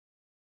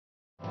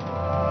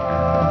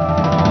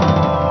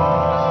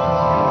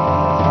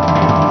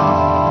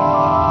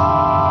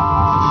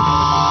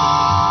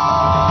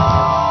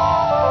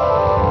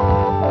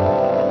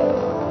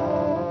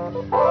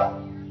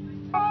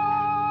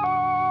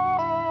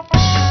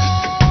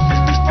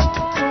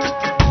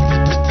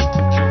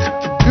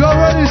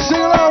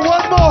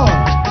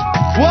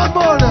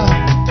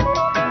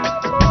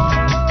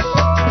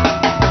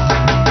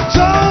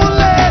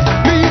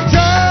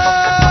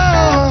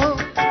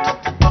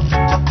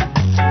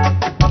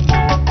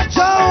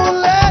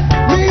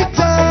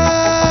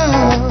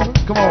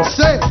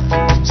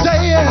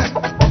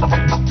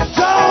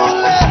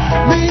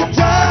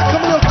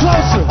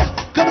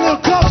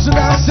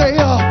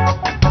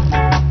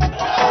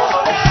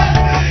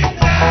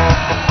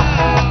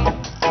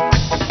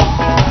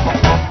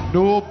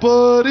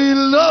nobody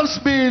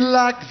loves me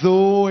like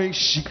the way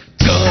she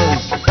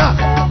does.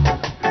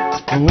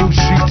 Oh,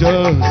 she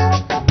does.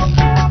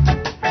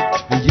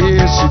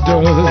 Yeah, she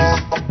does.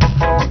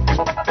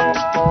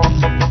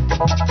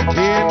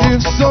 And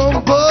if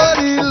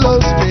somebody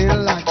loves me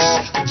like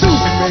she do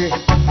me,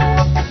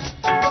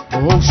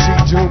 oh, she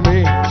do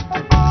me.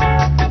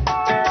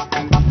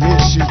 Yeah,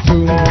 she do.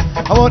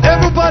 I want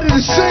everybody to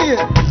sing it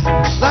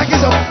like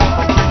it's a...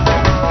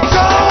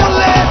 Don't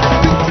let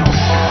me...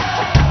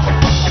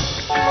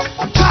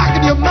 I'm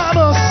talking to your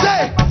mama,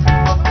 say...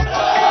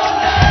 Don't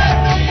let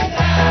me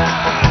down.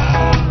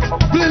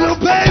 Little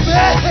baby,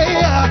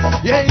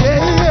 yeah, yeah,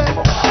 yeah.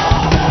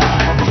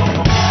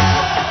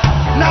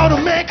 Now the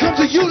man comes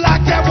to you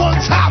like that one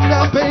time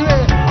now, baby.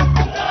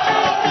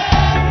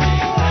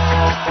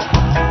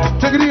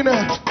 Take it in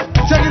now.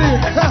 Take it in.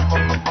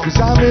 'Cause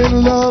I'm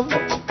in love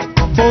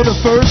for the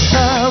first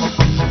time.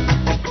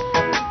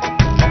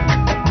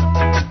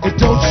 And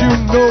don't you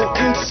know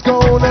it's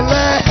gonna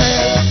last?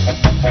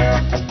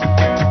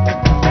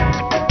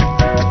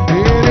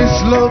 And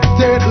it's love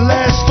that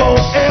lasts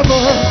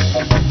forever.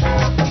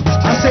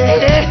 I say,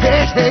 hey,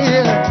 hey,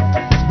 hey.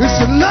 It's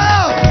a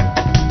love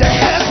that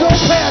has no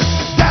past.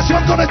 That's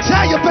what I'm gonna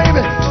tell you,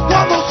 baby.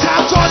 One more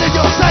time, Jordan,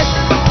 you'll say,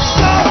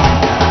 love.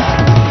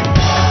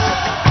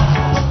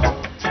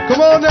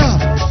 Come on now,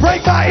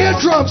 break my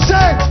eardrum,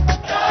 say.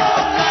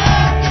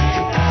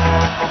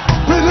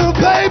 Little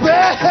baby,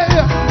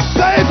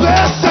 baby,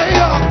 say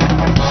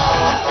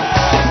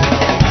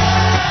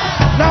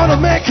now the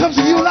man comes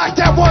to you like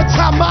that one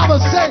time, mama,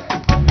 say.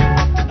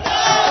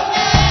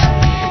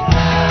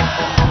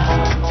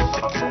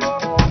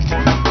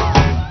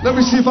 Let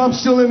me see if I'm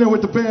still in there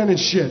with the band and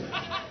shit.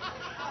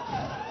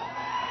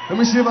 Let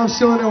me see if I'm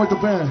still in there with the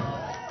band.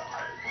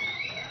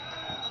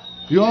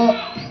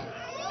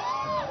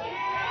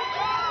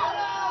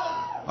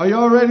 Are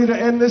y'all ready to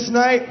end this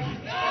night?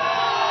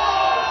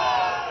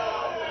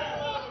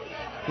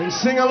 Then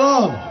sing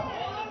along.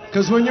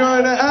 Because when you're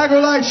in an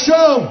Aggrolite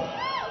show,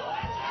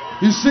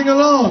 you sing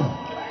along.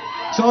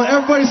 So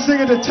everybody sing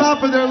at the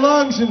top of their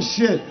lungs and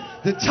shit.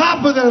 The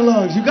top of their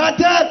lungs. You got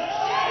that?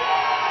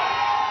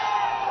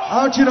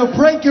 I want you to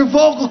break your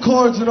vocal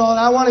cords and all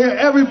that. I want to hear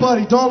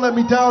everybody. Don't let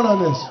me down on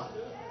this.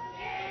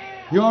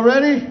 You all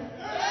ready?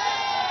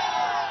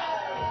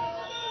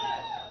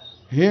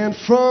 And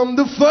from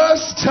the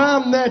first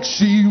time that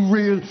she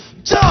really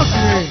dug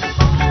me,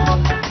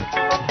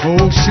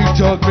 oh, she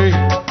dug me.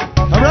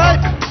 All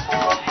right?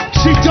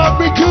 She dug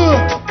me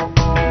good.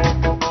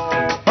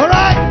 All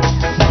right?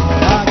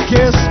 I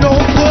guess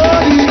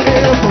nobody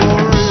ever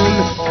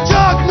really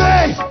dug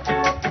me.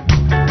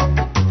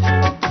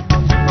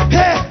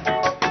 Hey,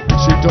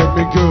 she dug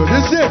me good.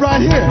 This is it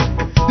right here.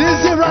 This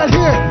is it right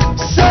here.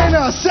 Say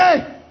now,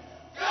 say.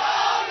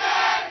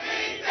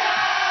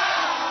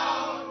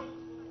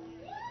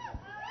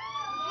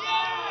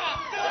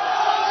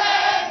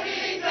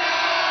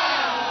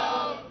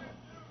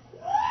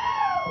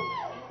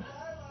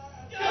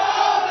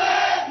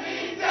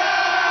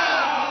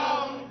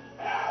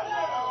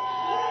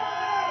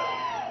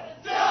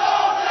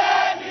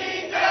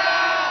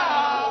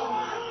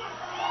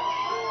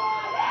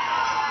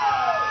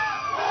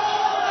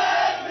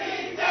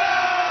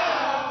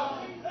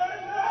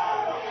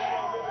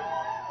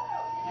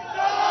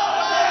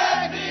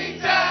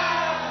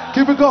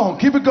 Keep it going,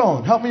 keep it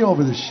going. Help me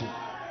over this shit.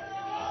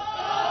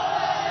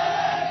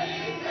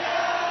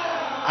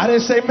 I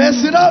didn't say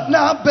mess it up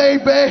now,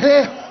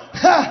 baby.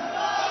 Ha.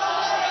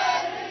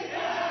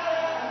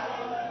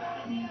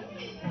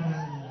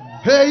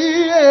 Hey,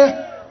 yeah.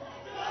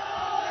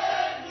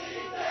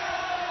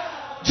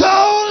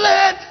 Don't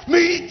let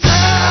me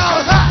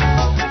down. Ha.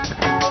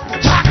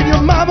 Talking to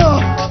your mama.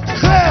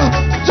 Hell,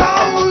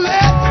 don't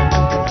let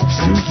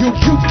you,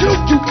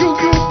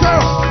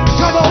 girl.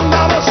 Come on,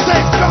 mama,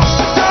 say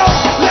something.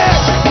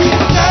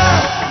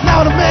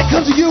 Now the man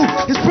comes to you,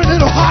 his pretty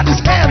little heart in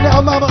his hand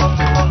now, mama.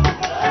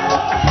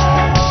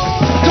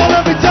 Don't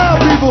let me down,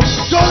 people.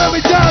 Don't let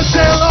me down.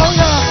 Say it along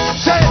now.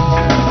 Say it.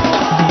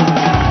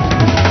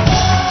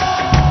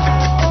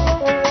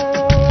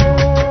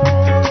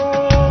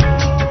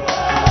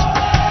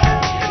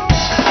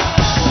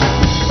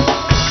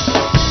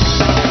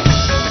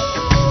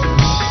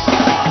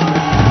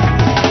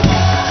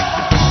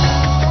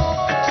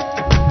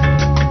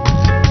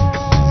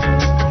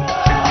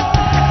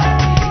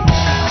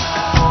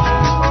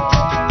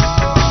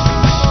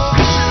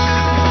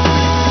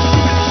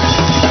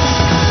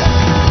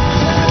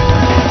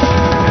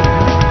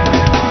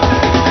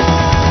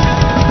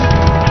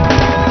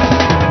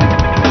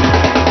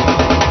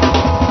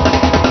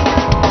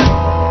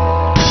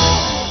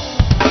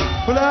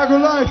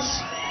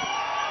 Aggrolites.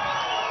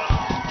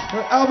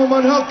 Her album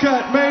on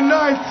Hellcat, May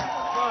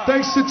 9th.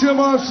 Thanks to Tim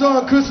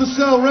Armstrong, Chris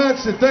Lassell,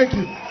 Rancid. Thank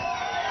you.